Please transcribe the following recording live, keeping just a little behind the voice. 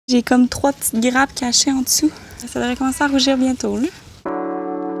J'ai comme 3 petites grappes cachées en dessous. Ça devrait commencer à rougir bientôt, là.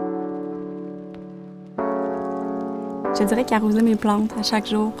 Je dirais qu'arroser mes plantes à chaque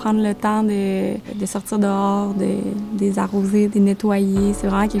jour, prendre le temps de sortir dehors, de les arroser, de les nettoyer, c'est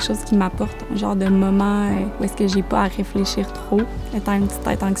vraiment quelque chose qui m'apporte un genre de moment où est-ce que j'ai pas à réfléchir trop, étant une petite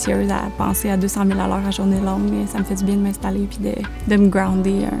tête anxieuse à penser à 200 000 à l'heure à journée longue, mais ça me fait du bien de m'installer puis de me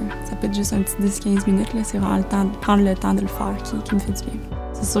grounder. Ça peut être juste un petit 10-15 minutes, là, c'est vraiment le temps de prendre le temps de le faire qui me fait du bien.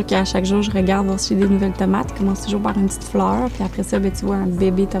 C'est sûr qu'à chaque jour, je regarde voir si j'ai des nouvelles tomates. Je commence toujours par une petite fleur, puis après ça, tu vois un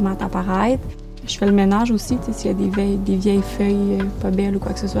bébé tomate apparaître. Je fais le ménage aussi, s'il y a des vieilles feuilles pas belles ou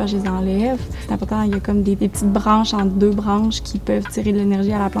quoi que ce soit, je les enlève. C'est important, il y a comme des petites branches entre 2 branches qui peuvent tirer de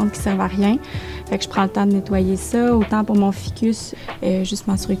l'énergie à la plante qui ne servent à rien. Fait que je prends le temps de nettoyer ça. Autant pour mon ficus, juste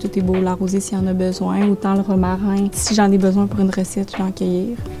m'assurer que tout est beau, l'arroser s'il y en a besoin. Autant le romarin, si j'en ai besoin pour une recette, je vais en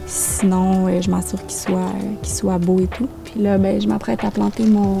cueillir. Sinon, je m'assure qu'il soit beau et tout. Puis là, je m'apprête à planter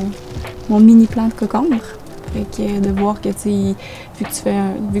mon mini plant de cocombre. Fait que de voir que, vu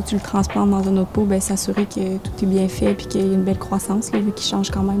que tu le transplantes dans une autre pot, s'assurer que tout est bien fait et qu'il y a une belle croissance, là, vu qu'il change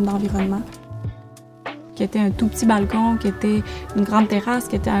quand même d'environnement. Qu'il y ait un tout petit balcon, qu'il y ait une grande terrasse,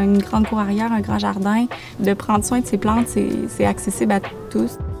 qu'il y ait une grande cour arrière, un grand jardin. De prendre soin de ces plantes, c'est accessible à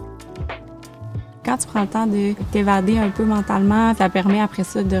tous. Quand tu prends le temps de t'évader un peu mentalement, ça permet après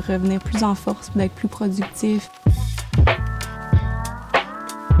ça de revenir plus en force, d'être plus productif.